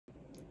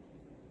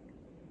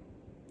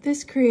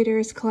this creator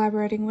is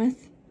collaborating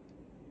with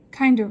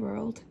Kinder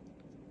World.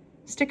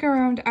 Stick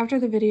around after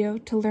the video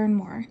to learn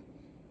more.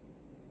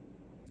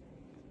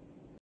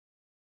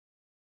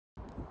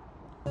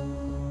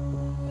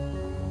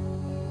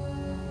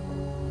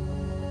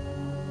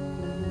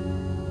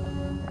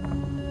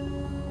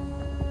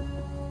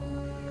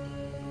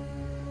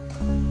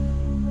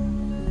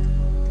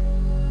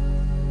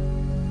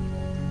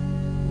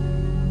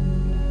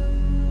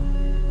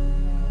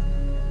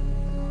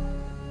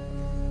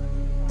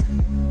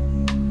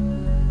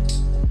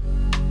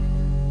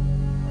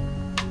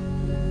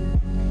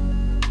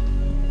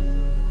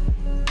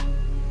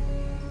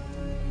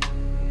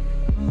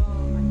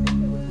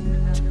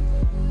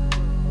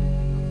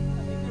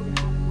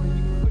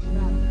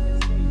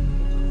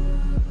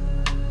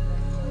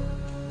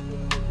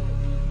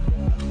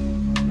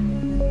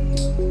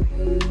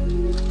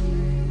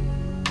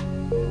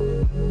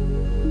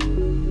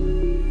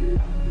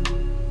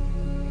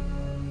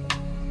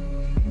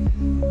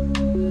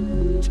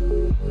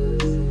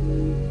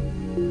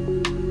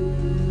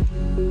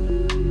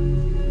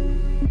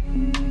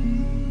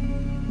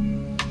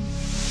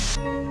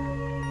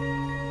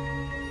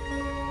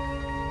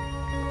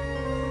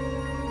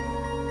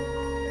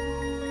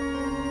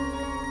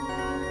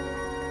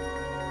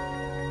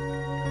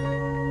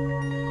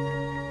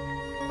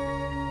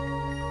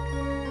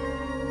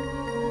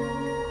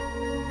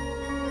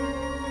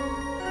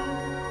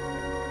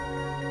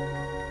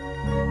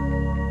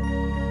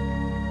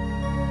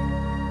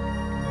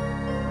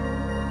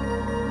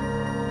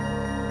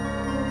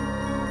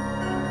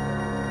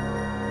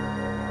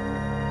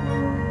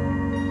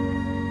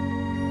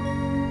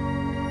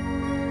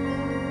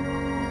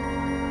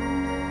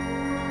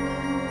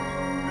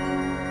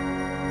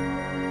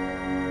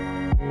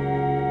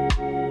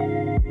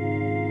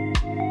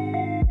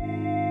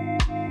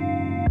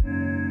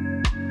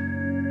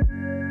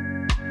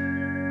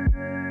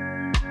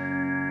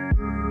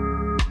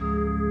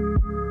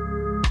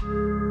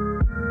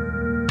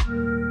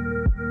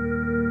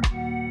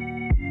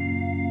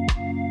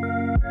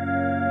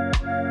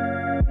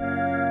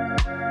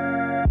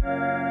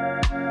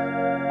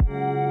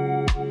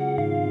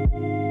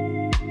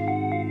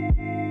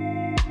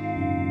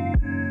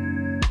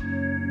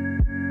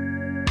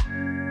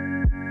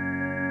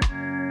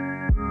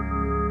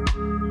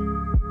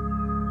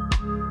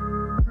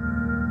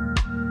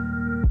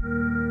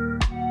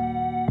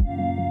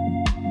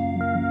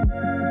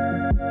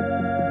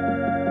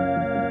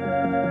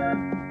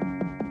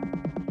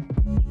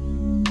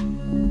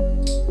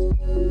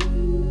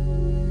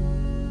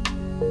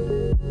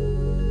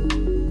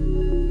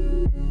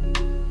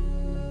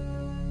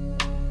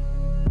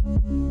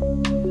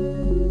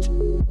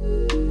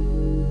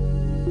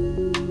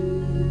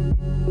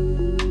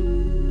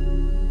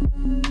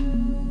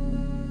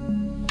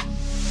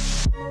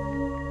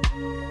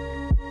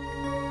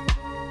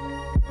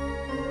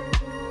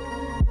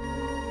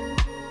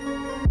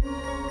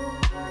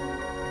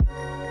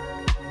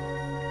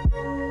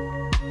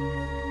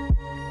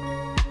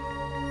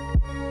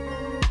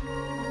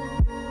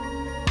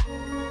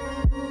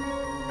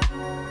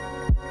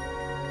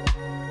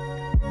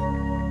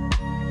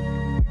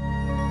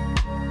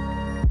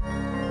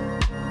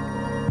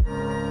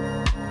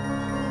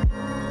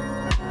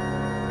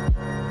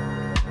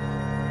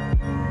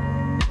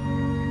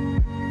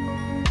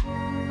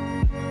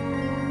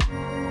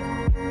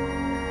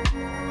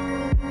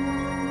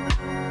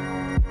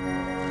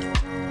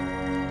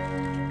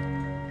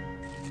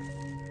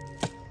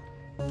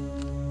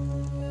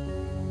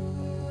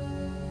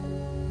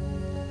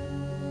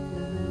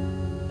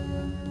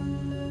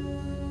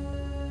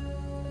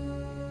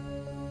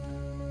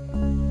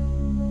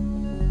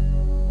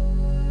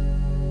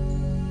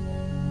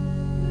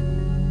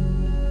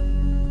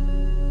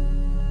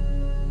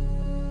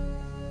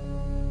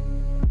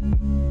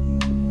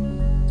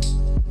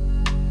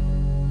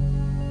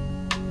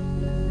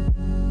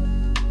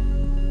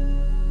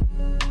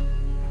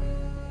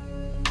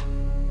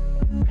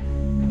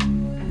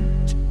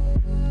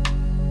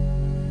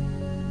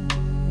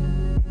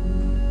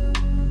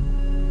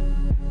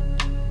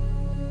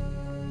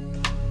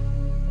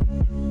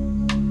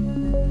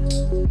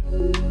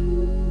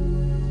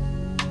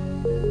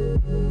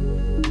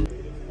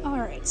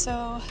 So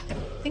I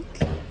think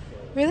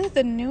really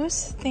the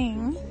newest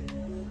thing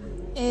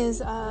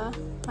is my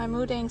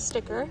Moodang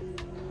sticker.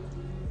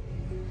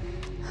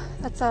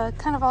 That's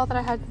kind of all that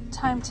I had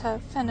time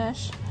to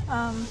finish.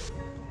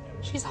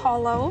 She's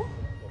hollow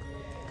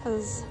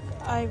because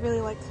I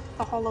really like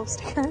the hollow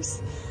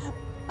stickers.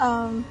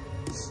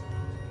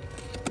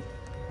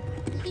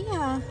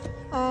 Yeah,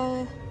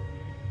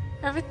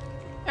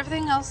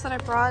 everything else that I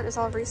brought is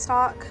all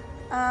restock.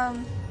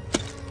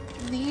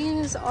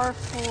 These are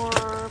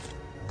for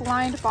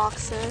blind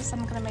boxes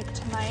I'm gonna make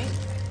tonight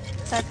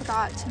because I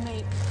forgot to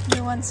make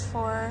new ones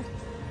for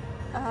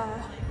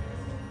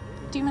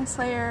Demon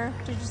Slayer,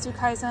 Jujutsu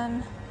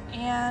Kaisen,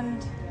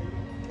 and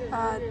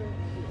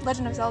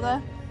Legend of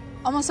Zelda.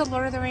 Almost said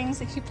Lord of the Rings.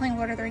 I keep playing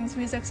Lord of the Rings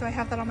music, so I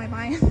have that on my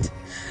mind.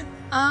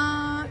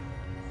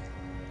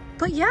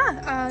 But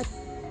yeah,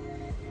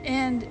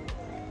 And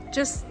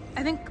just,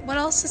 I think what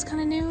else is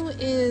kind of new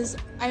is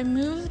I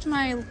moved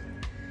my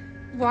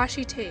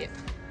washi tape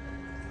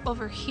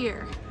over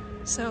here.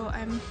 So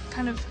I'm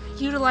kind of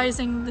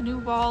utilizing the new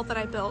wall that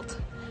I built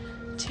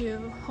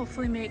to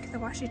hopefully make the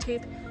washi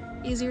tape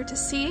easier to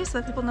see so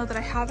that people know that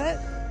I have it.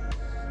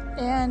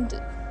 And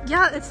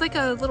yeah, it's like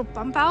a little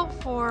bump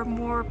out for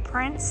more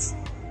prints.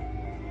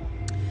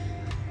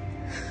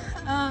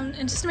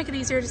 And just to make it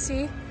easier to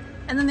see.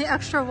 And then the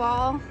extra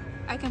wall,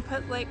 I can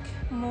put like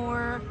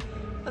more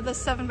of the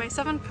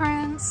 7x7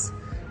 prints.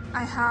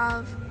 I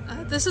have,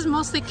 this is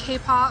mostly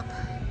K-pop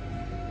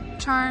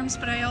charms,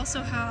 but I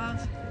also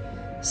have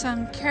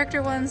some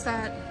character ones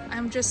that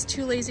I'm just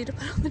too lazy to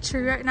put on the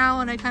tree right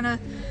now, and I kind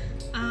of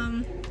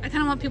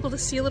want people to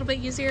see a little bit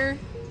easier.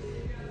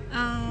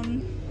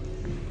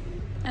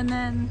 And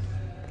then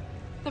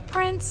the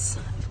prints,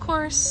 of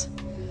course,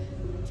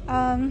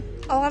 a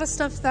lot of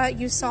stuff that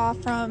you saw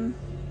from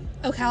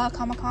Ocala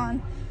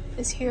Comic-Con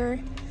is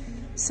here.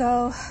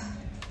 So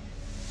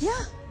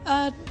yeah,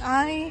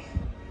 I'm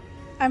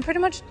pretty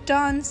much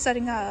done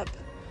setting up.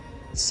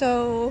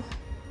 So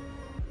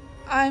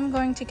I'm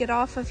going to get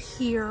off of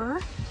here.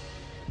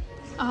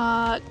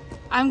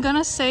 I'm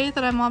gonna say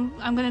that I'm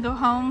gonna go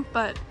home,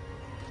 but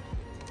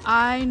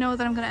I know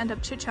that I'm gonna end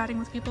up chit-chatting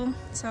with people,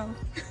 so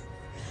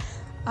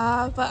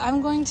but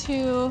I'm going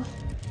to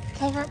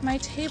cover up my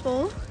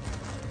table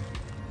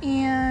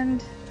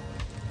and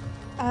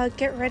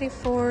get ready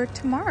for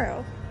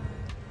tomorrow.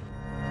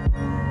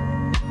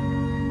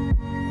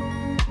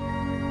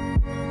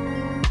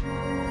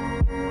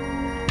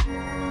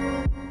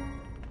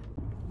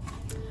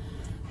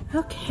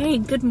 Okay,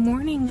 good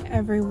morning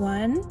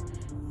everyone.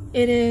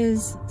 It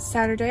is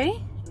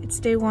Saturday. It's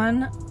day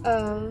one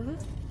of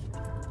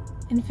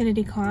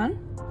Infinity Con.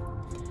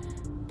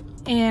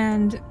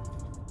 And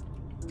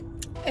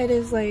it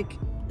is like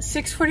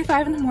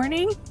 6:45 in the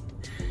morning.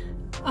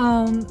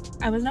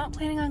 I was not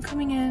planning on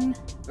coming in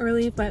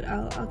early, but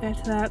I'll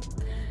get to that.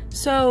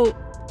 So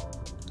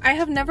I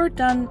have never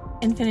done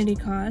Infinity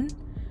Con.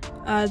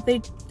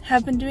 They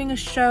have been doing a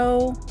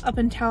show up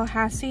in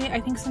Tallahassee, I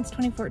think since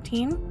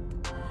 2014.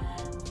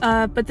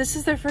 But this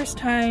is their first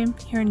time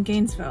here in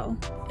Gainesville.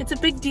 It's a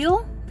big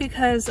deal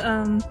because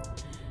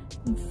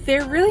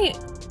they're really,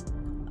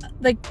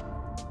 like,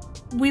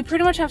 we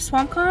pretty much have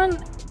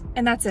SwampCon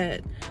and that's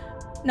it.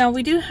 Now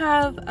we do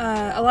have,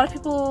 a lot of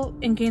people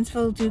in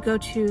Gainesville do go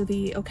to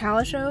the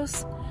Ocala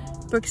shows,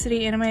 Brick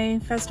City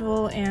Anime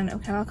Festival and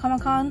Ocala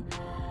Comic-Con.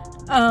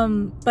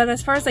 But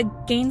as far as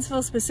like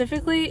Gainesville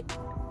specifically,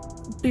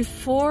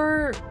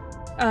 before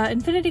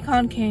Infinity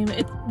Con came,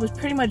 it was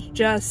pretty much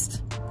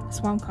just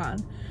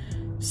SwampCon.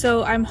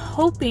 So I'm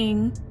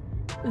hoping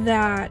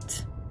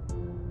that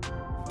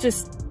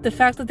just the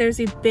fact that there's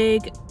a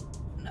big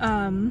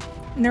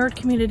nerd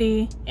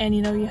community and,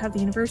 you know, you have the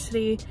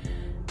university,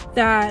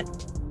 that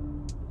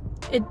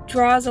it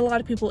draws a lot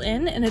of people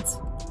in and it's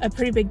a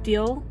pretty big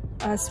deal.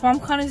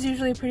 SwampCon is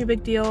usually a pretty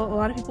big deal. A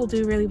lot of people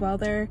do really well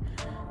there.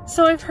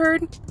 So I've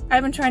heard.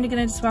 I've been trying to get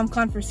into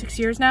SwampCon for 6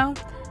 years now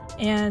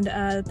and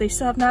they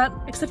still have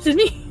not accepted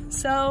me.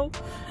 So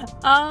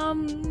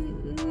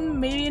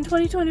maybe in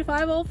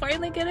 2025 I'll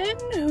finally get in,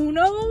 who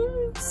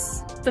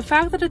knows? The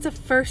fact that it's a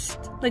first,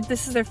 like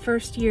this is their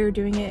first year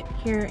doing it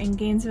here in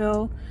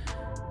Gainesville,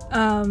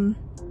 I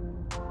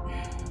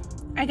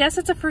guess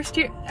it's a first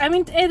year, I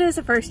mean it is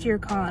a first year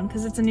con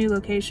because it's a new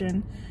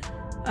location.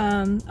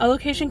 A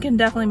location can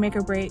definitely make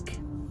or break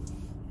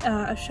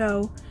a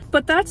show,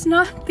 but that's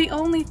not the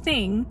only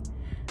thing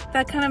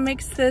that kind of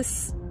makes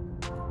this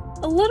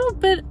a little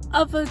bit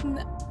of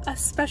a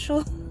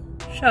special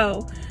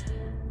show.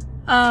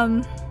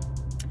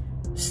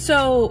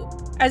 So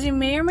as you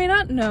may or may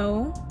not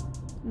know,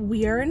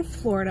 we are in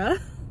Florida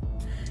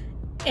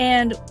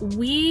and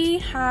we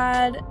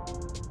had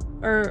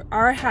or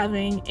are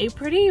having a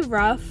pretty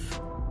rough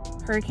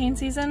hurricane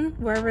season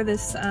wherever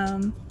this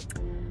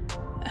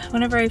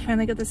whenever I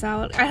finally get this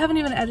out. I haven't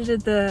even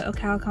edited the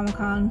Ocala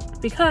Comic-Con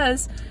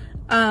because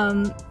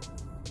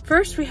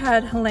first we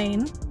had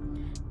Helene,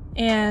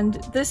 and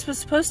this was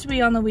supposed to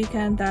be on the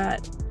weekend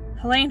that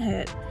Helene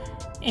hit,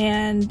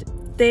 and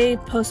they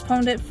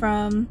postponed it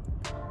from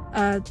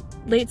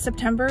late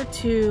September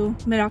to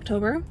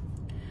mid-October.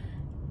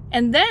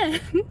 And then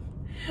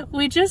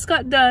we just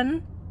got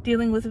done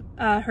dealing with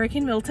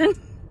Hurricane Milton.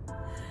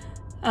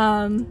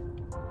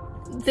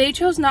 They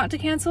chose not to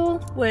cancel,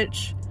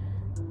 which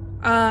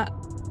I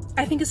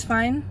think is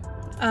fine.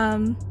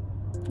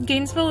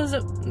 Gainesville is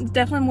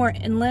definitely more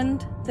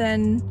inland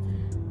than,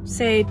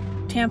 say,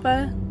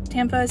 Tampa.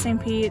 Tampa,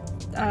 St. Pete,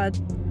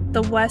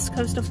 the west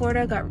coast of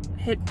Florida got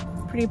hit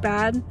pretty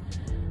bad.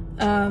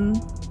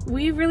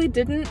 We really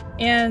didn't,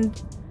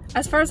 and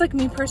as far as like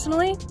me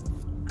personally,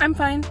 I'm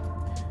fine.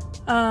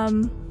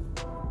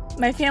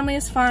 My family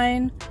is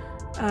fine.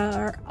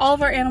 All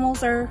of our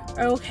animals are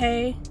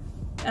okay.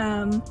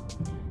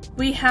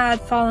 We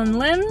had fallen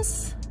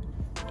limbs,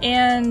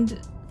 and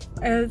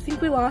I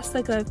think we lost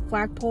like a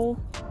flagpole,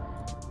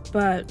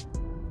 but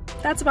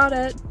that's about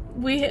it.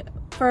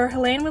 for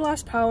Helene, we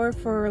lost power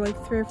for like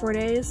 3 or 4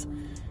 days.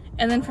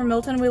 And then for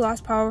Milton, we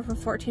lost power for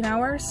 14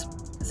 hours.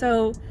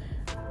 So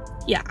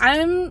yeah,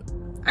 I'm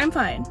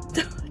fine.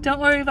 Don't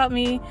worry about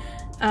me.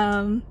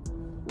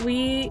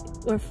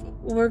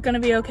 We're gonna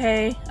be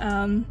okay.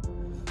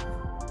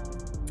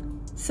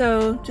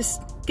 So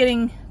just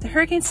getting the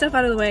hurricane stuff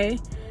out of the way,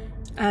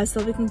 so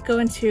that we can go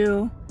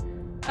into,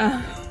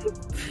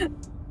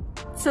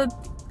 so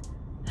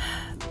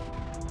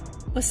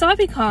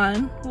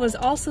WasabiCon was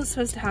also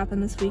supposed to happen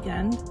this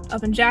weekend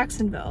up in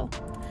Jacksonville.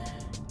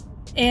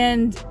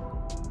 And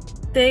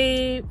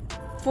they,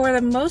 for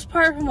the most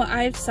part from what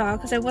I saw,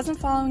 because I wasn't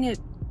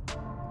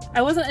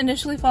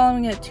initially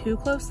following it too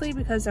closely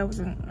because I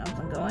wasn't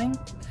going.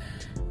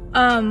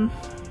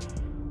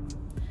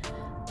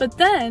 But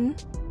then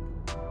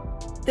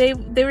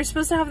they were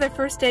supposed to have their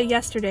first day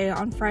yesterday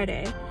on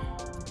Friday,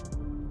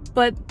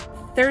 but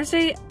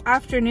Thursday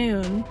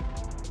afternoon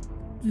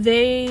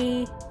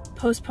they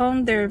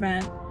postponed their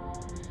event,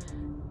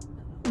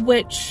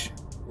 which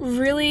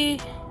really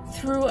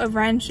threw a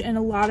wrench in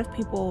a lot of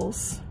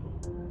people's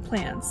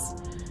plans,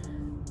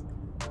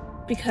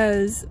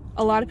 because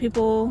a lot of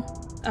people,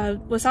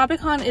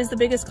 WasabiCon is the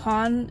biggest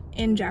con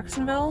in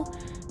Jacksonville,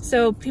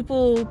 so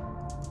people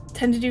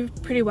tend to do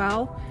pretty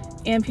well,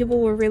 and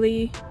people were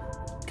really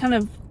kind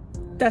of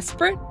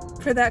desperate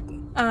for that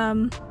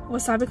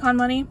WasabiCon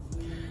money,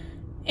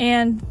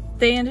 and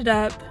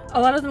a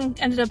lot of them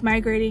ended up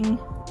migrating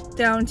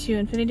down to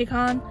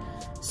InfinityCon.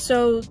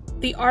 So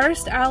the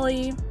Artist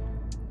Alley,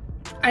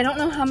 I don't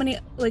know how many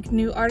like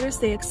new artists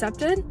they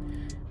accepted,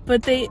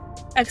 but they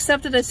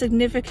accepted a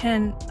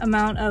significant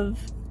amount of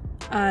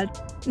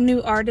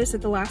new artists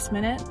at the last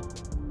minute.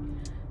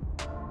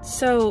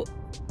 So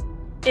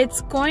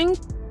it's going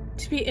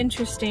to be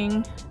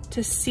interesting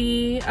to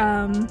see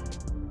how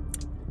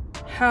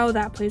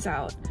that plays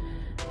out.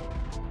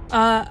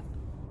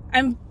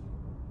 I'm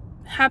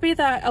happy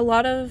that a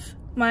lot of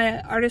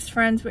my artist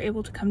friends were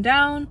able to come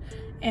down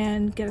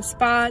and get a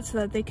spot so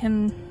that they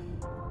can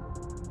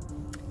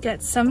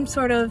get some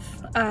sort of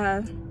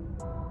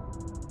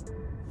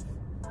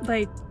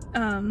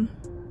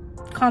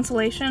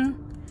consolation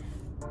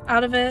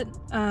out of it,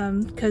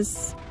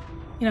 because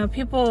you know,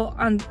 people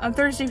on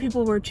Thursday,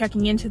 people were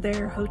checking into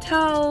their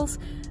hotels,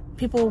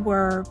 people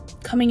were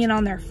coming in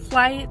on their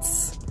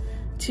flights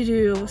to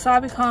do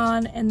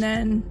WasabiCon, and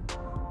then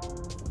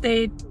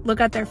they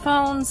look at their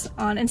phones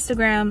on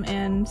Instagram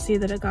and see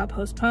that it got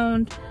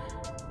postponed.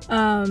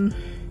 So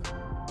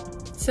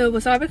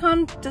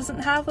WasabiCon doesn't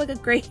have like a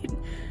great,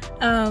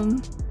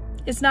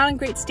 it's not in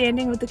great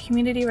standing with the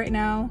community right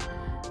now,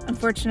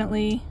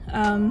 unfortunately.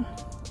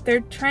 They're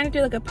trying to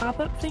do like a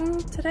pop-up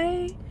thing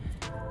today.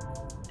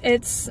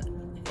 It's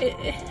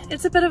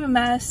a bit of a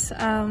mess,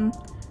 and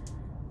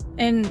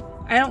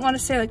I don't want to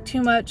say like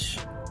too much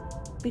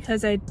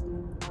because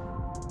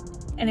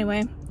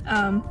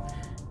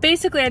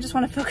basically I just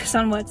want to focus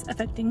on what's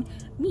affecting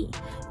me,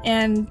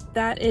 and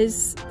that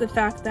is the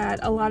fact that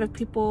a lot of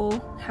people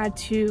had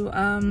to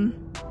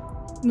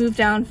move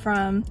down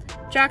from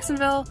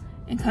Jacksonville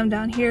and come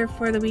down here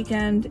for the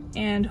weekend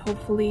and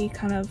hopefully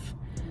kind of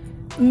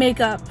make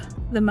up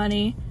the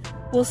money.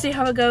 We'll see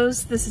how it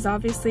goes. This is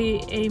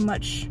obviously a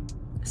much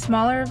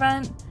smaller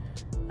event.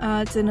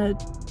 It's in a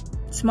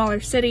smaller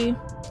city,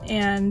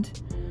 and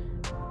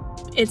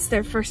it's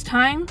their first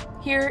time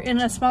here in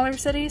a smaller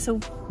city,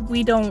 so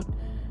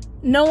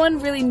no one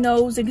really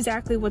knows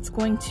exactly what's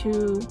going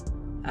to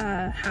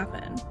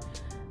happen.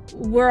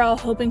 We're all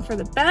hoping for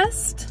the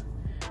best.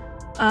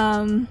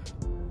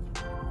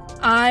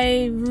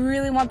 I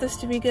really want this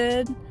to be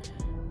good.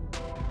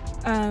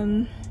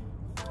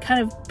 Kind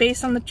of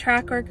based on the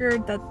track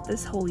record that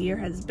this whole year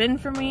has been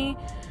for me,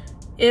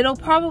 it'll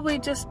probably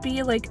just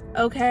be like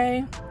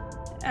okay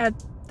at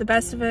the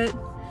best of it.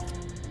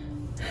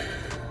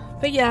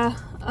 But yeah,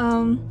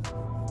 and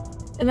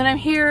then I'm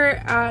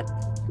here at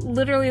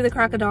literally the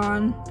crack of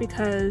dawn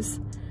because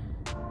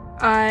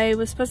I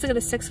was supposed to get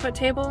a 6-foot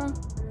table.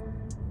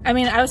 I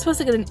mean, I was supposed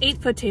to get an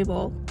 8-foot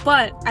table,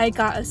 but I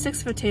got a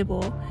 6-foot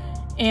table,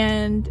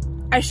 and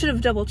I should have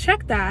double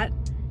checked that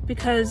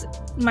because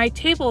my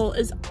table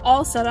is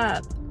all set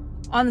up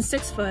on the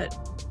 6-foot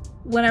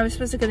when I was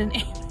supposed to get an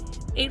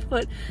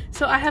 8-foot.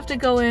 So I have to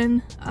go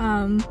in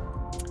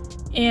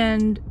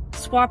and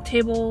swap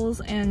tables,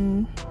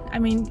 and I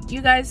mean,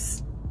 you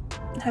guys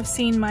have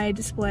seen my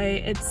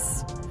display.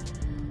 It's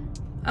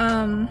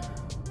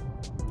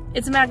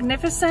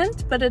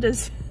magnificent, but it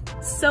is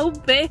so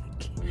big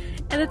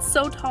and it's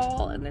so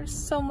tall and there's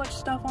so much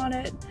stuff on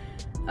it.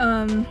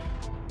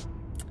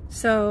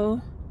 So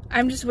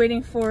I'm just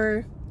waiting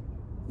for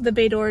the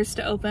bay doors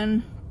to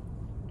open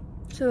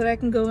so that I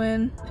can go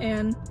in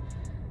and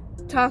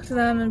talk to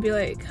them and be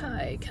like,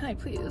 hi, can I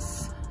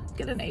please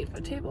get an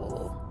 8-foot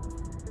table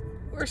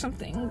or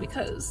something,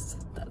 because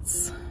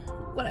that's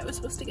what I was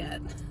supposed to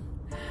get.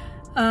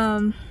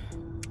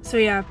 So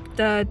yeah,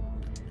 the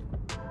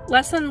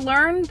lesson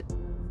learned,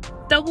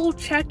 double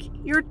check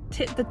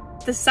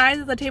the size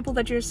of the table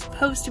that you're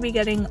supposed to be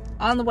getting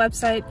on the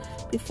website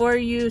before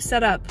you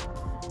set up.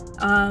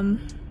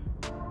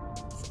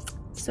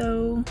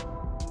 So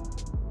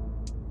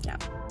yeah,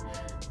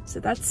 so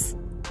that's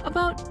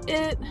about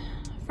it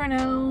for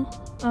now.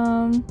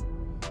 I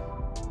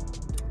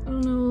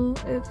don't know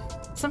if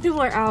some people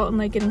are out and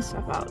like getting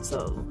stuff out,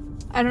 so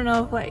I don't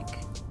know if like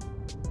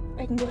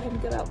I can go ahead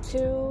and get out too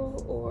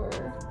or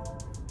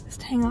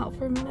just hang out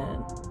for a minute.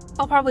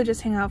 I'll probably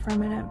just hang out for a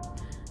minute,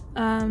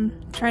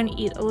 trying to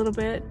eat a little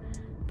bit,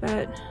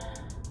 but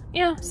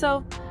yeah,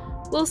 so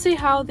we'll see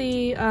how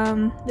the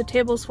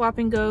table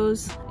swapping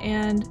goes,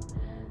 and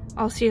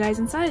I'll see you guys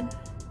inside.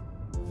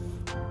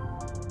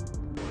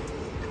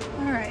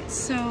 Alright,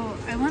 so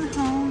I went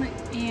home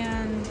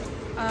and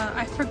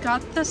I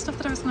forgot the stuff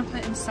that I was going to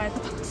put inside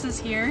the boxes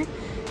here,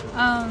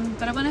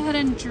 but I went ahead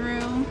and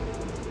drew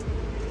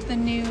the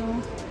new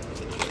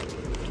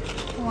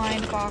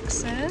blind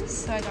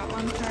boxes. So I got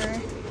one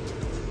for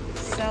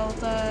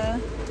Zelda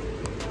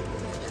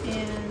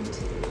and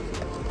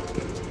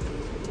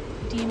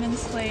Demon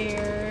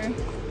Slayer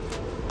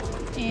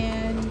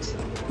and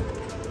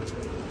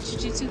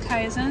Jujutsu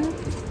Kaisen.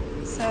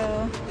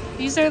 So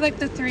these are like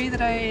the three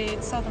that I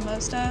sell the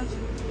most of.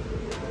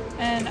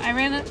 And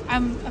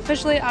I'm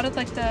officially out of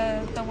like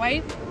the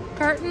white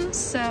cartons,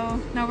 so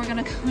now we're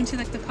gonna go into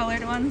like the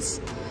colored ones.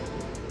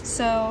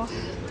 So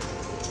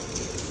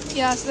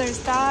yeah, so there's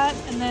that,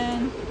 and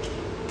then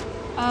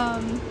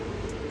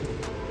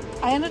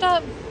I ended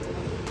up,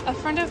 a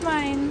friend of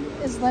mine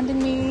is lending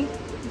me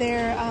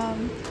their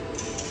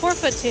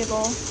 4-foot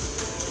table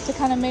to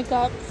kind of make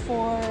up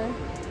for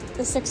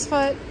the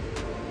 6-foot,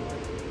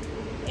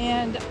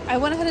 and I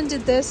went ahead and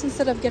did this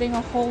instead of getting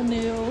a whole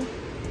new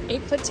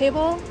 8-foot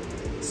table,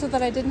 so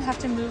that I didn't have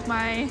to move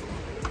my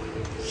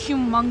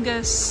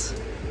humongous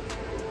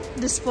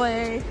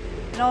display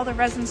and all the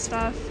resin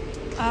stuff.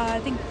 I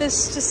think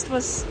this just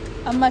was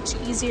a much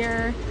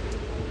easier,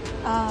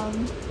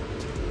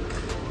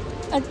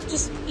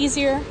 just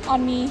easier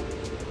on me.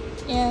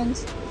 And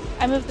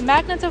I moved the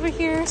magnets over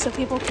here so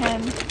people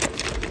can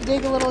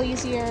dig a little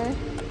easier.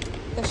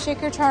 The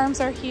shaker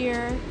charms are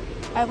here.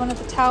 I have one of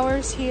the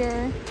towers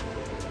here.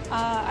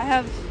 I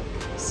have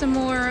some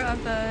more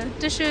of the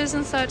dishes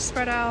and such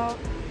spread out.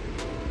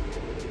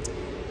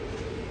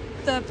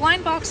 The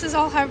blind boxes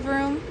all have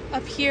room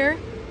up here.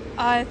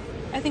 I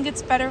think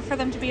it's better for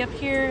them to be up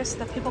here so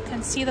that people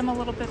can see them a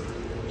little bit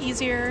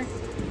easier.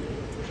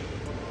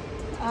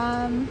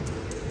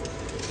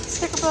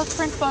 Sticker book,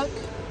 print book.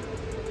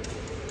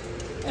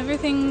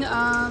 Everything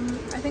I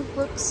think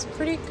looks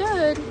pretty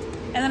good.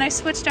 And then I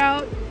switched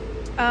out.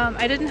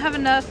 I don't have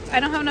enough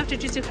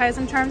Jujutsu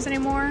Kaisen charms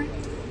anymore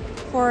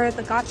for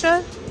the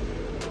gacha.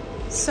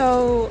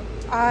 So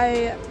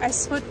I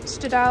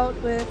switched it out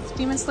with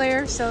Demon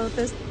Slayer, so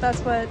that's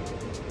what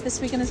this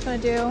weekend is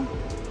going to do.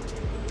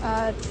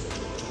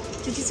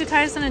 Jujutsu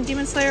Kaisen and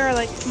Demon Slayer are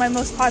like my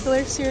most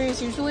popular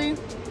series usually.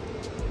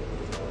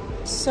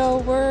 So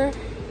we're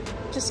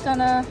just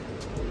gonna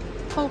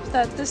hope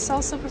that this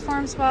also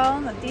performs well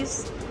and that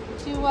these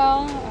do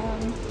well.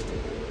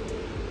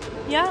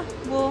 Yeah,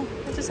 we'll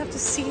just have to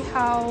see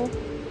how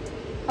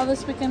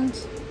this weekend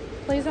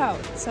plays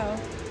out. So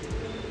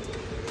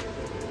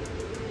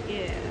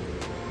yeah.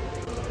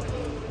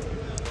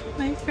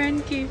 My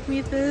friend gave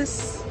me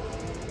this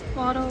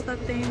bottle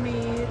that they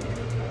made.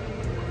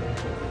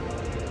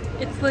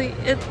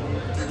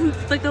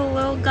 It's like a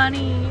little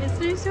gunny.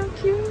 It's so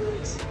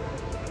cute.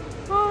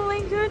 Oh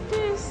my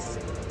goodness.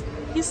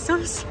 He's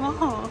so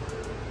small.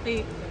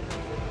 Wait.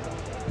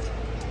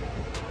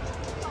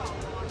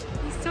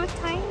 He's so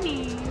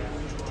tiny.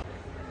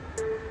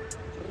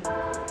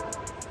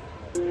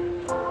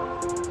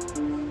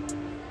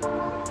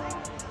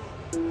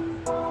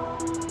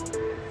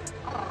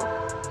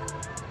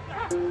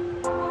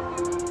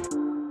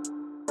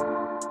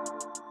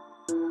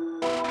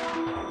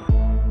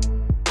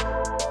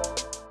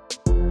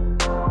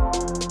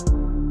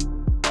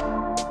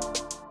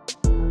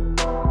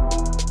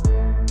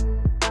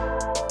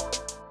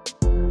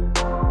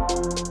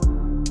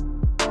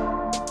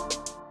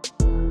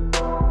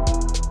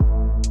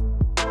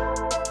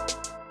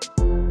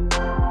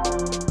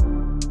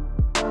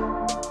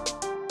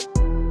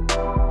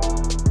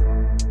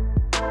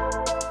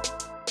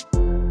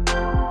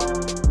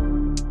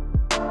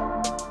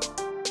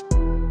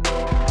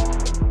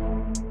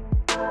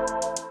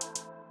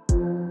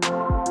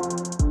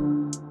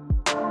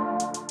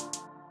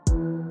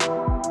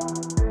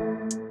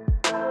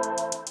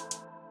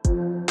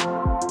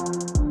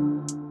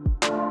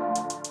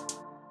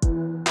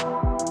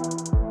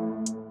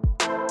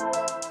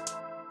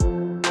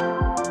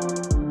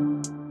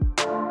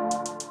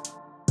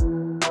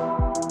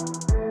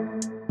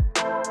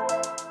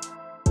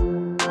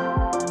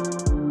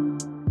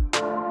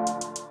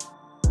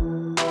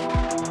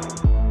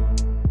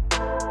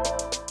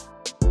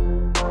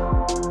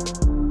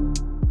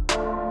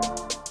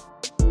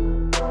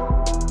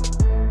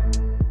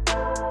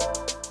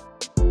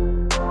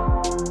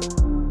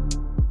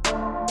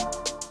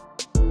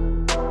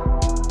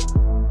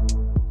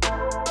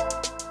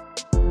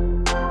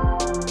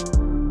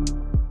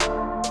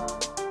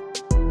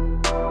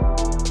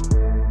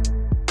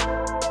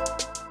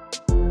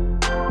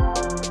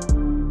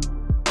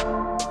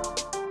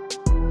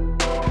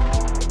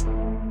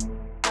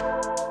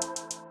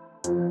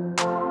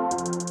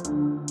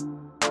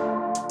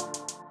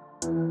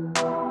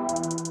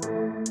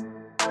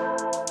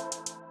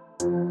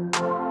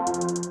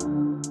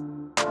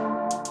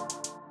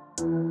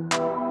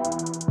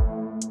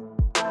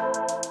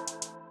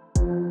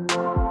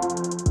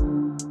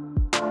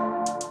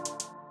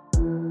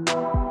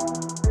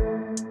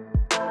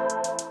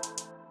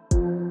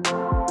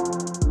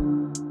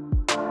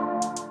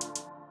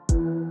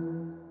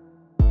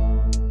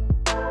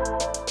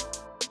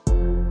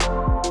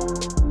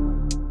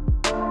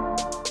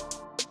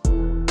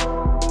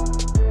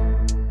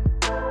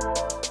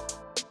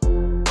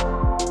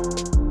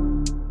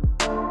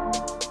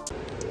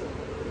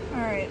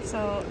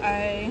 So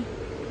I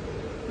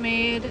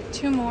made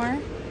 2 more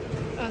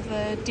of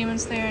the Demon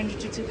Slayer and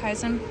Jujutsu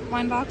Kaisen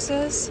blind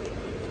boxes.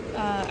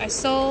 I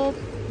sold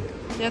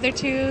the other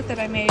 2 that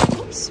I made,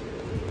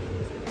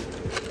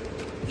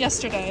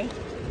 yesterday.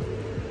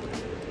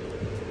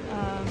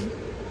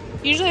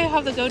 Usually I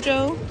have the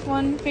Gojo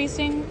one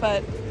facing,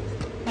 but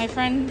my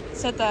friend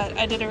said that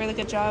I did a really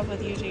good job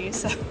with Yuji,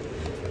 so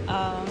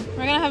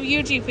we're gonna have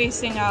Yuji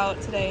facing out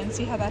today and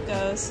see how that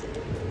goes.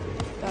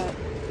 But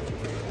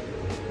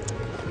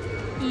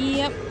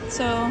yep,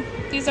 so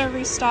these are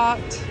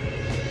restocked.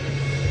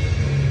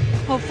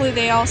 Hopefully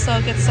they also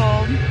get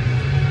sold.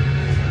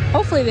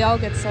 Hopefully they all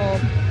get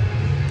sold.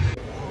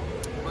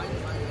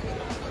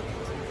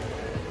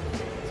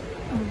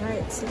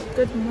 Alright, so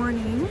good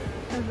morning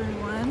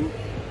everyone.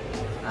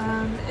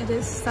 It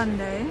is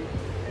Sunday,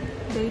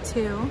 day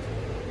 2.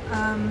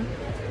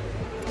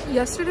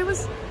 Yesterday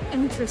was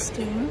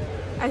interesting.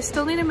 I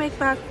still need to make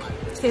back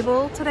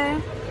table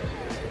today,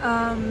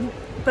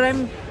 but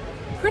I'm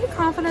pretty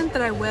confident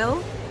that I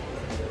will.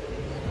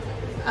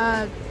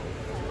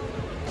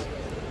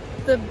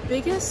 The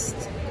biggest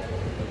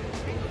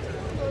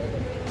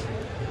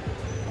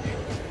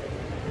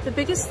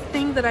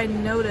thing that I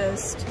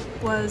noticed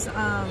was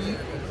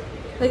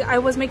like I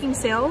was making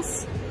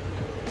sales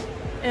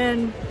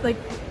and like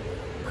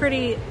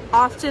pretty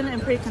often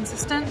and pretty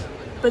consistent,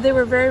 but they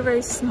were very,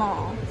 very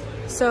small.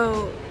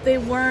 So they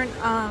weren't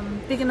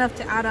big enough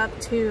to add up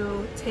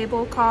to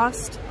table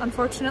cost,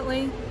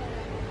 unfortunately.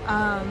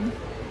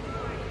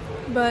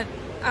 But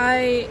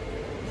I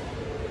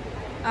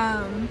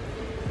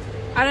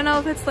don't know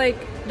if it's like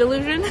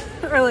delusion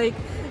or like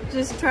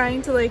just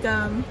trying to like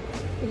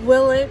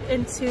will it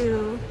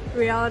into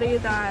reality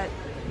that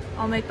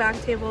I'll make back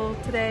table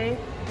today.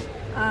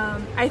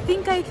 I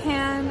think I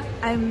can.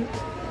 I'm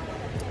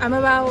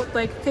about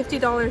like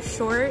 $50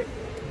 short.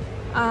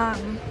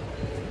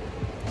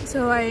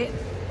 So I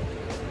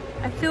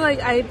feel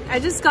like I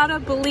just gotta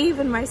believe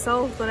in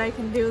myself that I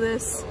can do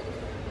this.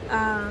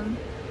 And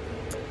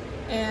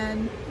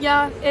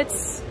yeah,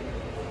 it's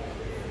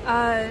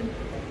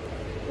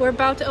we're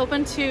about to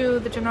open to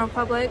the general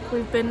public.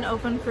 We've been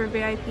open for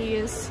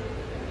VIPs.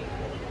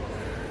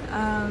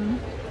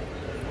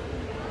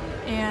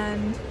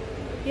 And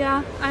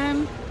yeah,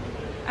 I'm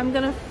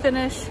gonna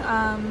finish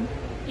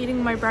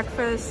eating my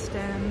breakfast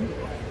and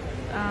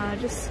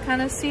just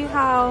kind of see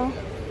how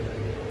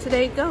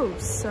today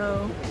goes.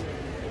 So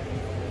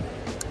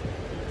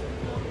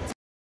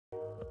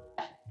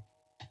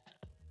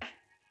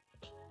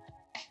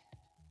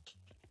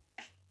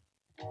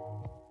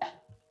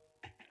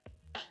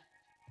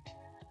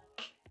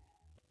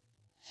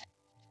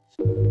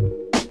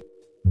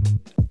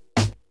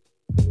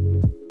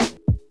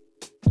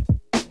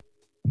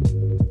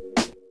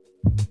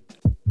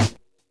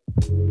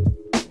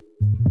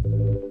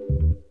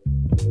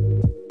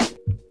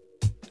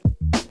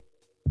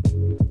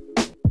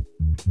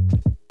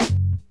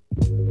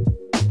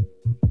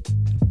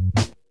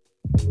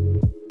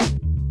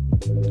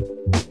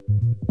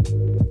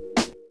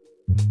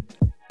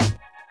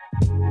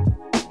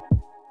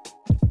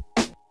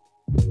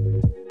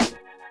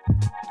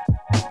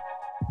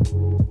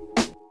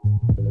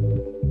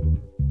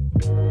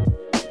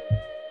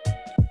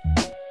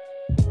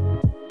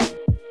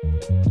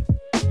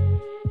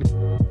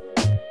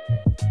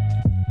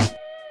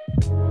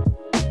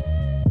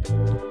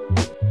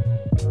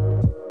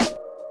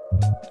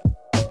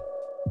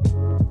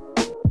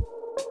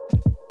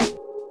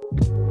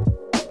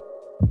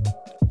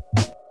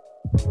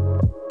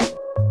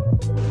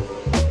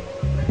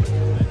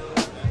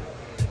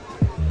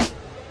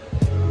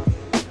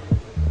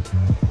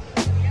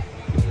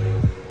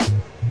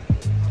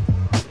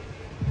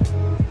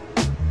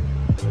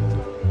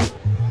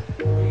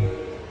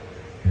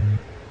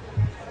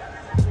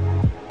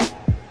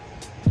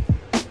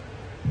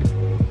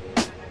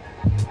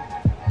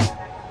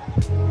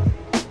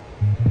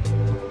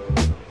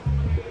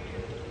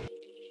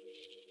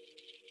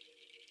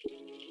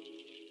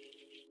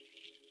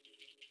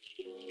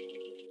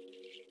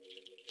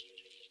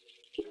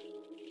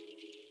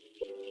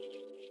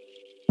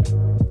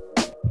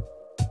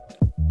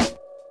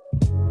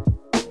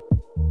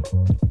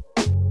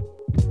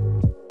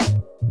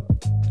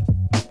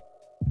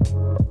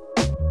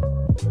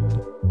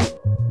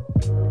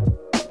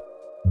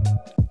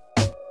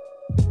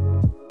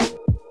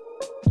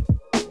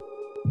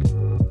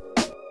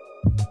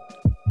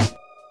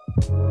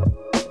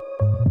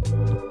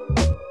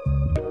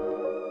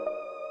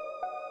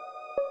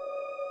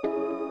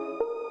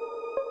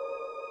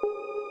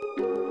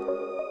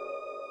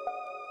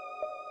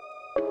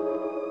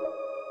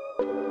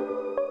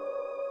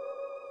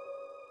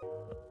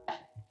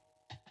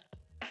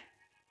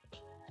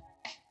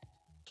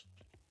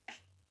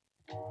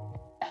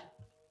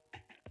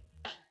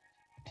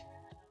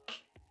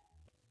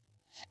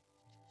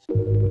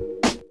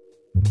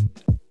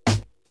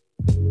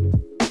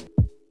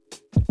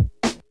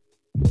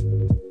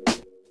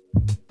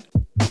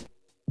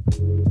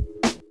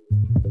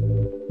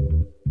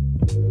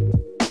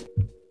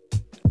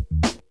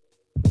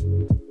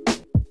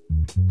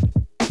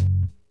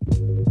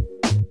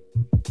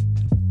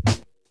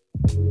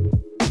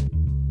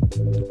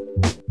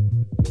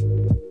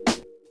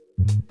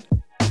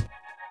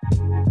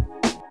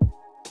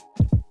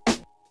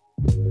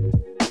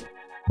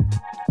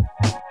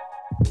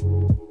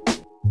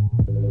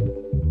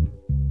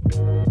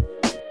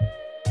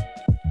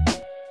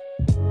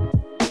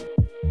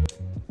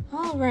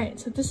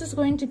so this is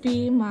going to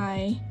be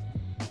my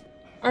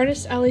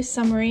Artist Alley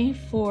summary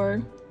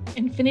for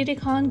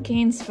InfinityCon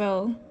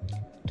Gainesville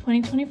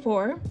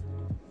 2024.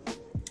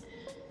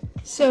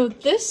 So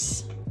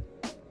this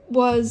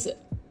was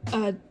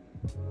a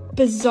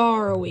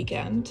bizarre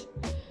weekend.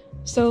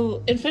 So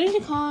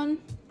InfinityCon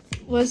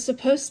was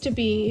supposed to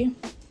be,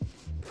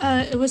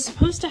 it was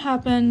supposed to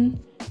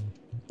happen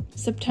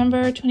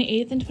September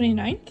 28th and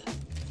 29th.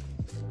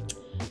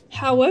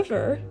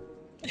 However,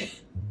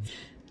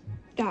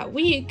 that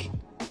week,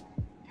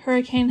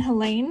 Hurricane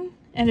Helene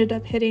ended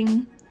up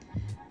hitting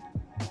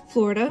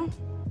Florida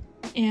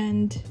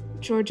and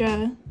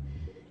Georgia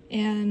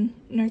and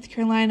North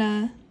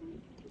Carolina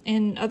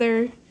and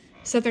other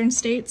southern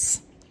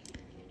states.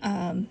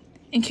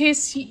 In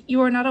case you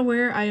are not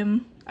aware, I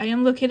am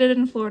located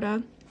in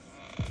Florida.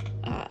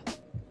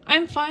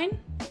 I'm fine,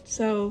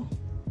 so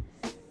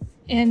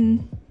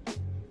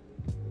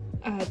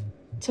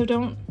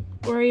don't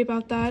worry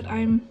about that.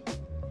 I'm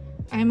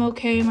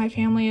okay. My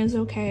family is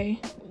okay.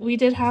 We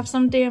did have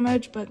some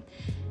damage, but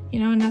you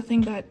know,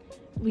 nothing that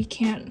we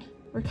can't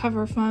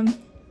recover from.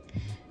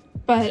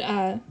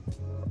 But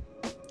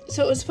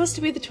so it was supposed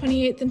to be the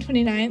 28th and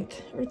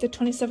 29th, or the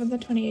 27th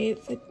and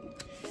 28th.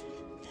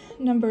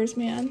 Numbers,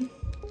 man.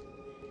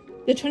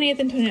 The 28th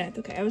and 29th.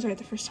 Okay, I was right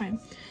the first time.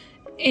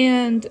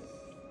 And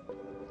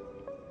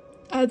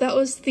that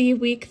was the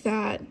week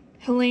that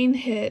Helene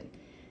hit,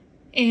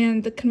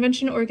 and the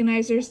convention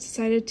organizers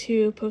decided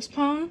to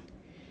postpone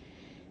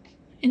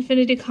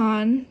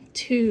InfinityCon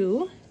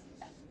to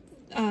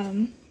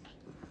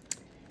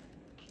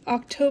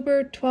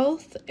October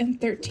 12th and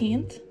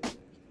 13th,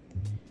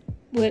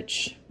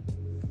 which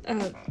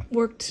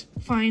worked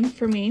fine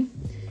for me.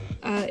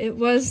 It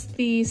was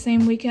the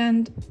same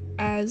weekend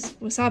as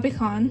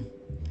WasabiCon,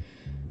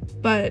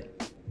 but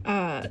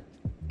I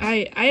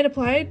had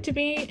applied to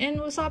be in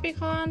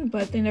WasabiCon,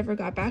 but they never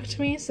got back to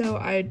me, so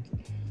it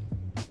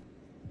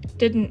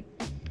did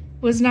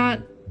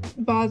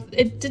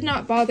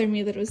not bother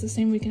me that it was the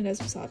same weekend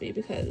as Wasabi,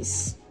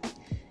 because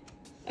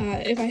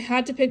if I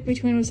had to pick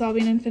between Wasabi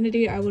and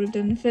Infinity, I would have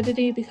done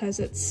Infinity because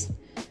it's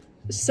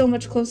so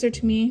much closer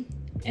to me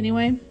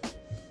anyway.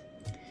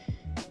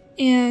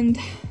 And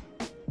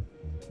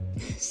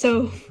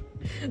so,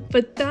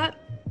 but that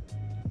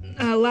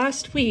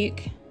last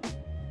week,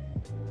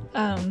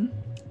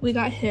 we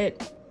got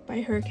hit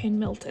by Hurricane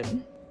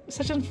Milton.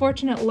 Such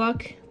unfortunate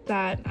luck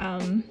that,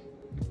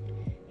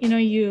 you know,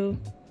 you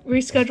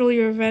reschedule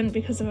your event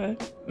because of a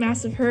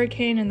massive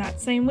hurricane, and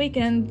that same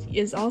weekend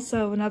is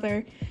also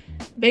another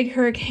big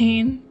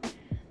hurricane,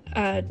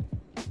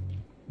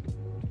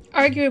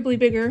 arguably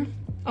bigger,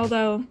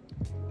 although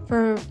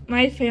for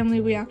my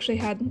family we actually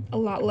had a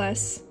lot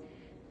less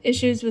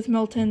issues with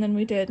Milton than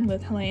we did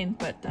with Helene,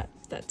 but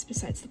that's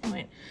besides the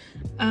point.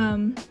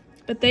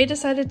 But they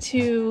decided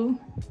to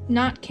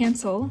not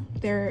cancel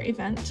their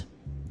event.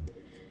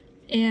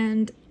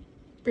 And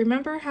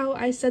remember how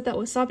I said that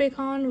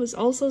WasabiCon was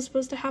also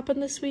supposed to happen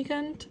this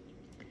weekend?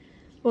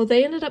 Well,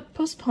 they ended up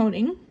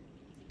postponing,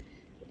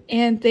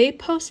 and they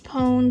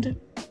postponed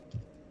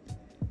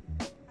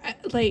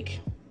at like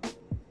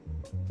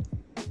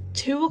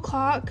 2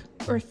 o'clock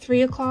or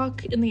 3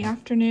 o'clock in the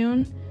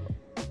afternoon,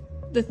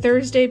 the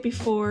Thursday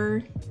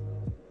before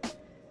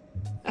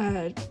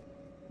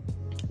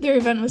their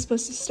event was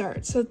supposed to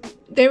start. So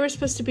they were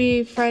supposed to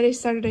be Friday,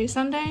 Saturday,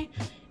 Sunday,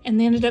 and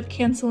they ended up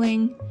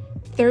canceling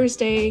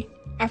Thursday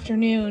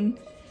afternoon.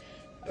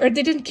 Or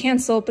they didn't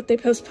cancel, but they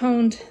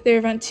postponed their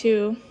event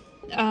to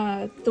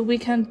the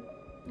weekend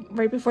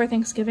right before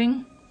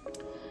Thanksgiving.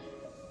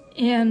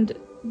 And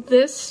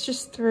this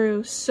just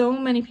threw so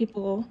many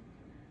people,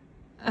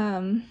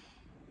 you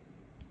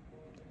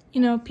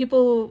know,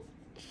 people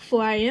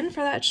fly in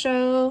for that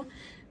show.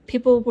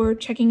 People were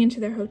checking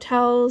into their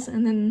hotels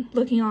and then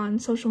looking on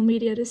social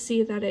media to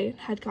see that it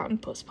had gotten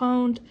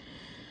postponed.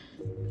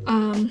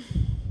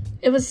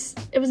 It was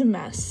a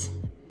mess.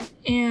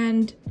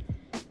 And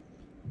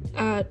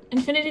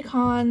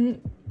InfinityCon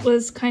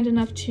was kind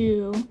enough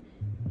to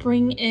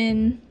bring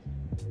in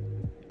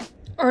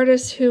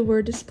artists who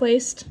were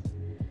displaced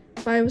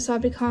by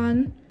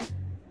WasabiCon,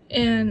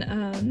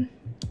 and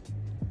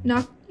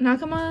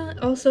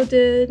Nakama also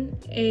did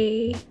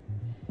a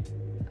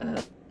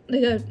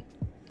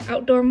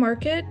outdoor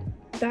market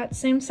that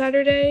same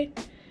Saturday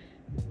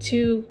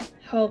to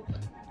help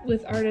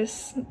with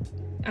artists,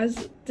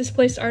 as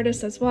displaced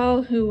artists as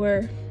well, who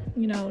were,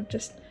 you know,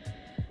 just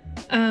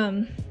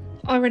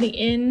already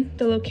in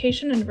the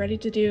location and ready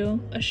to do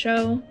a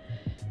show.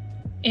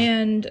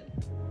 And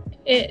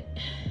it's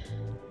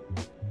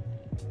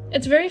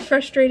very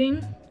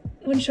frustrating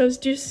when shows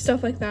do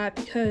stuff like that,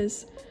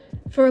 because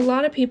for a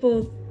lot of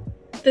people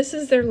this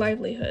is their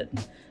livelihood.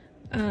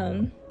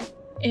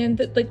 And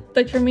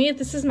like for me,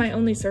 this is my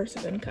only source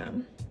of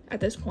income at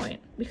this point,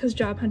 because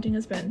job hunting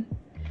has been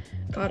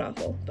god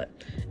awful. But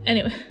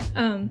anyway,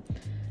 and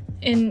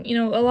you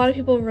know, a lot of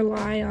people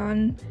rely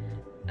on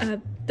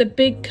the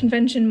big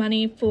convention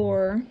money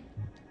for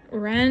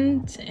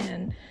rent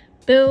and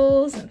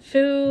bills and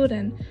food,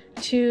 and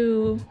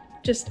to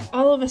just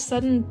all of a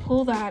sudden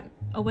pull that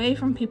away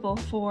from people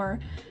for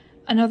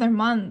another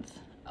month,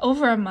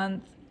 over a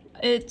month,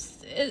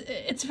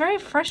 it's very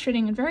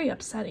frustrating and very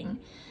upsetting.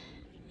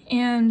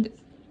 And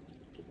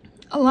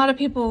a lot of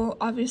people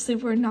obviously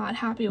were not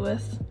happy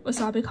with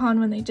WasabiCon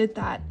when they did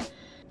that.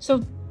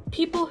 So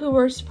people who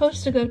were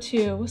supposed to go to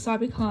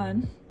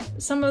WasabiCon,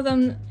 some of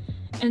them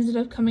ended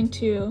up coming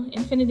to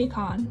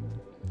InfinityCon.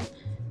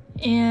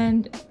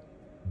 And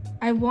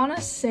I want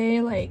to say,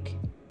 like,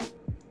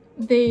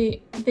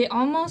 they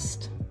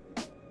almost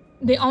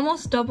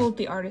doubled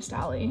the artist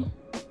alley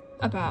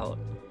about.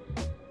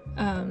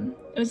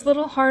 It was a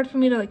little hard for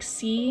me to like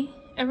see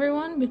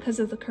everyone because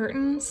of the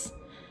curtains.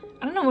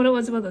 I don't know what it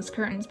was about those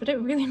curtains, but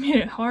it really made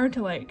it hard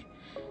to, like,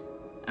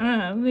 I don't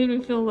know, it made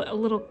me feel a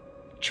little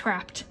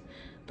trapped.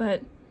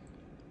 But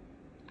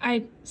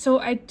I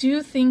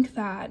do think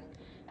that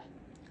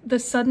the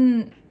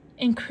sudden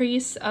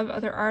increase of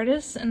other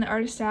artists in the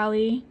artist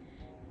alley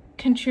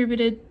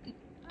contributed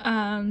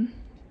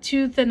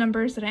to the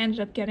numbers that I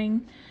ended up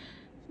getting,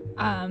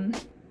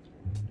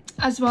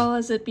 as well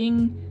as it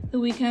being the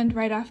weekend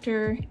right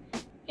after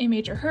a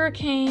major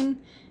hurricane,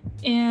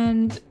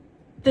 and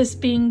this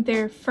being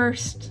their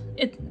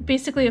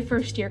basically a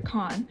first year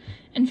con.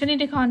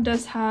 InfinityCon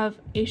does have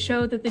a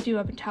show that they do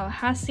up in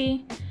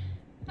Tallahassee.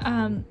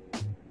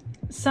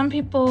 Some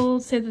people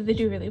say that they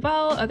do really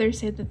well, others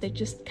say that they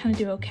just kind of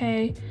do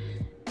okay.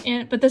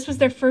 But this was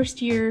their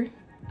first year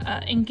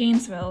in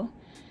Gainesville.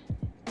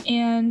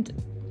 And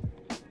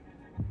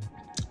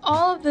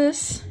all of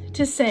this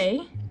to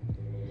say,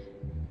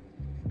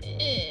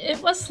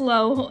 it was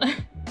slow.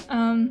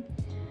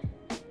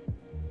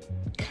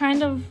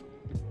 Kind of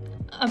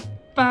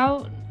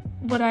about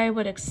what I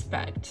would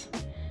expect.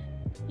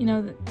 You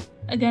know,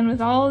 again,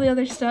 with all the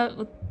other stuff,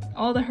 with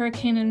all the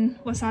hurricane and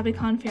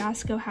WasabiCon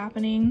fiasco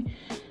happening,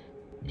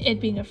 it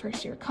being a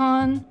first year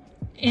con,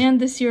 and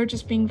this year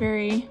just being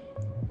very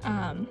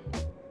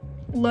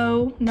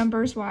low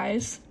numbers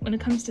wise when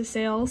it comes to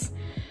sales.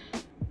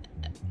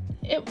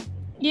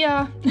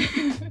 Yeah.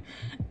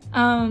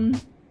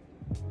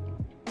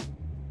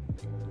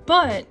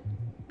 But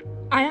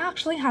I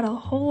actually had a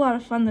whole lot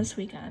of fun this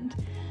weekend,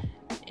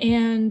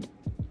 and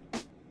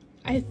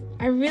I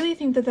really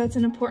think that that's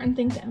an important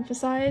thing to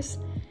emphasize,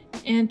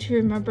 and to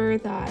remember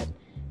that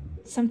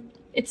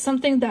it's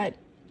something that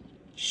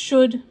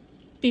should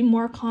be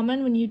more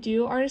common when you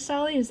do artist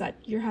alley, is that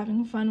you're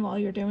having fun while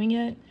you're doing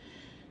it.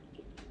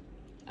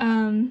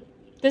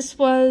 This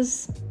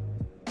was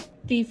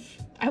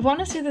I want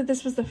to say that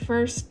this was the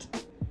first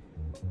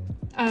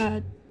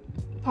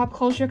pop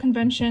culture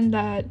convention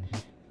that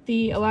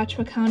the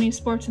Alachua County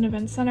Sports and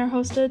Events Center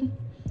hosted,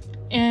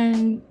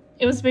 and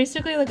it was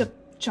basically like a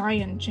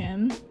giant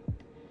gym.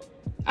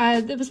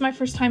 It was my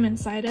first time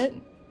inside it.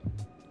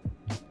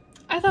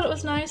 I thought it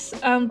was nice.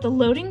 The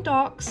loading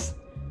docks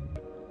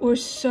were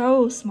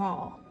so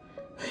small.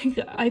 Like,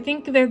 I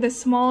think they're the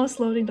smallest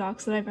loading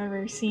docks that I've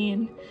ever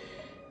seen.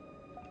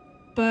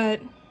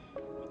 But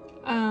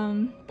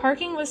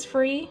parking was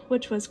free,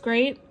 which was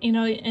great, you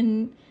know,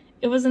 and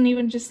it wasn't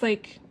even just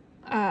like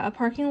a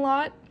parking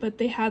lot, but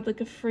they had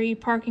like a free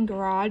parking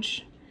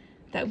garage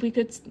that we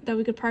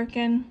could park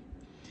in.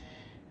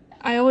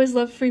 I always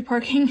love free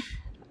parking.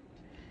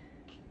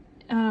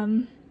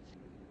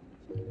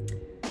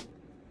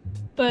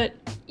 But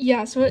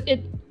yeah, so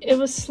it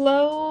was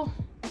slow.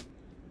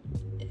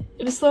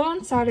 It was slow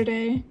on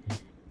Saturday,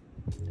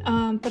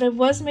 but I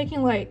was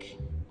making like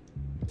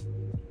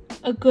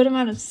a good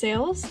amount of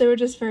sales. They were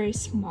just very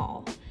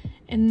small,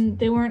 and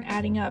they weren't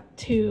adding up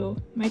to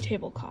my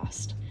table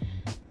cost.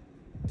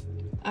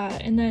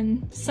 And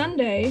then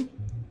Sunday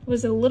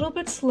was a little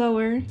bit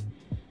slower,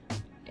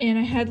 and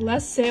I had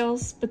less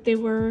sales, but they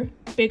were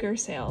bigger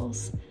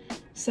sales.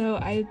 So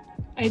I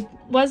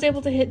was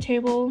able to hit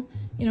table.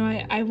 You know,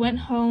 I went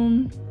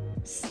home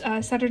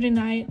Saturday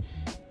night,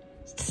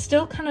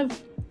 still kind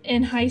of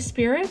in high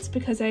spirits,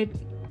 because I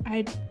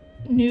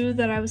knew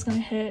that I was gonna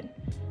hit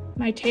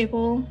my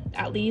table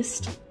at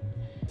least.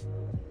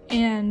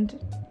 And,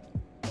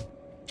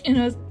 you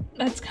know,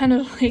 that's kind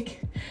of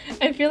like,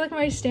 I feel like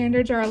my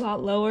standards are a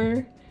lot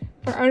lower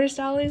for artist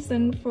alleys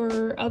than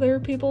for other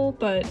people,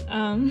 but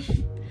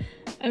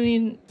I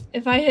mean,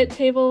 if I hit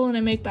table and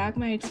I make back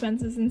my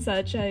expenses and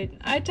such,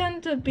 I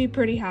tend to be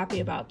pretty happy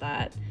about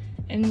that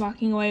and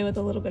walking away with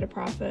a little bit of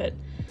profit.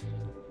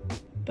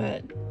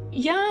 But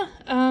yeah,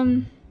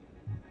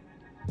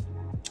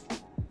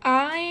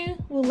 I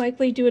will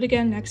likely do it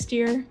again next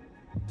year,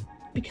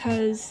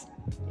 because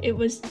it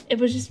was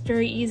just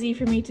very easy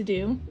for me to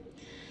do.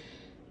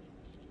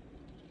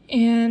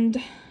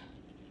 And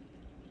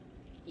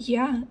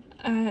yeah,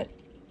 I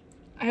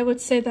would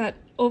say that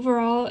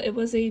overall it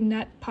was a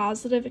net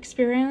positive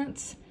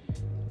experience.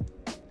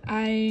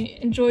 I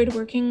enjoyed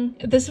working.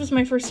 This was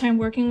my first time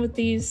working with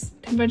these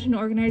convention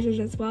organizers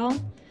as well.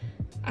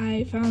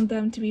 I found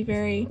them to be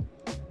very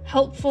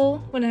helpful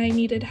when I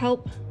needed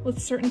help with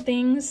certain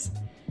things,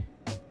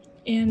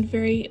 and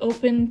very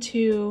open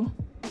to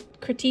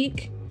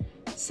critique.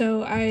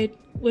 So I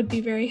would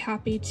be very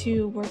happy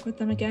to work with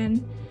them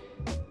again.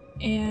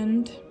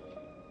 and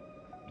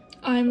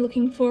I'm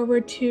looking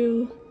forward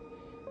to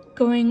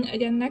going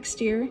again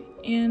next year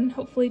and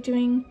hopefully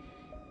doing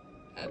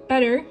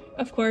better,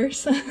 of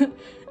course.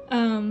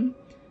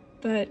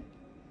 But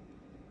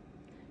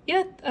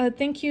yeah,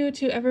 thank you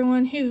to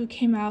everyone who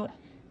came out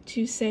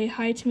to say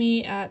hi to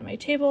me at my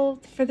table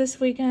for this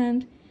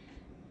weekend,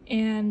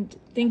 and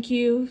thank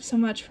you so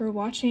much for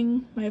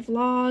watching my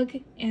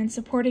vlog and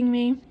supporting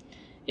me.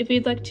 If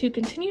you'd like to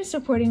continue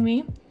supporting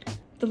me,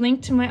 the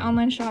link to my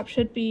online shop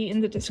should be in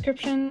the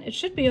description. It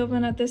should be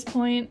open at this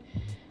point,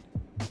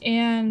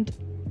 and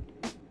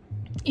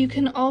you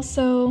can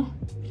also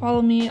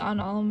follow me on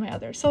all of my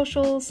other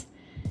socials,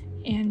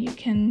 and you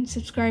can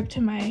subscribe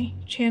to my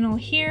channel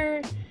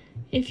here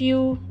if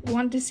you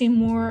want to see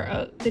more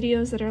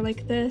videos that are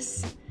like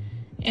this.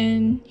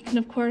 And you can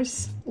of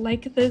course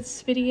like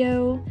this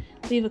video,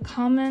 leave a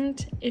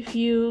comment if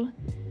you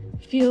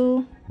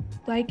feel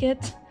like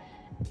it,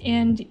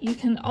 and you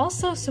can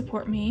also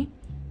support me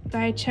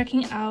by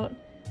checking out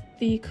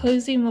the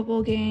cozy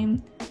mobile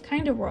game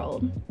Kinda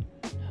World,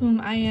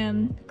 whom I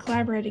am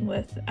collaborating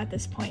with at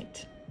this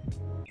point.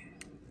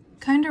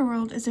 Kinda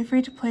World is a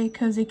free-to-play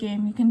cozy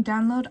game you can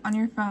download on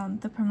your phone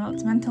that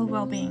promotes mental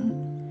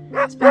well-being.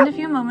 Spend a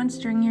few moments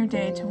during your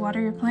day to water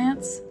your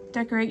plants,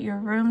 decorate your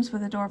rooms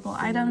with adorable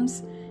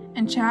items,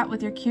 and chat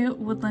with your cute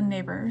woodland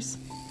neighbors.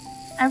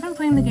 I've been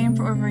playing the game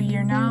for over a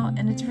year now,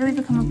 and it's really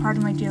become a part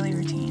of my daily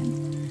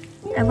routine.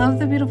 I love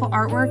the beautiful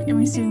artwork and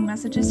receiving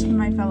messages from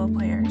my fellow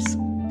players.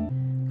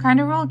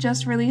 Kinda World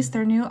just released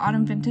their new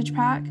Autumn Vintage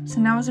Pack, so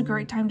now is a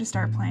great time to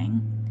start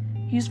playing.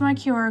 Use my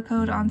QR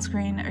code on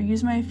screen or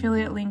use my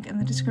affiliate link in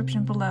the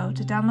description below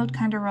to download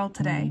Kinda World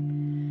today.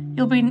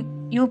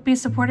 You'll be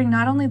supporting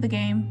not only the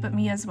game, but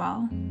me as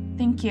well.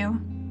 Thank you.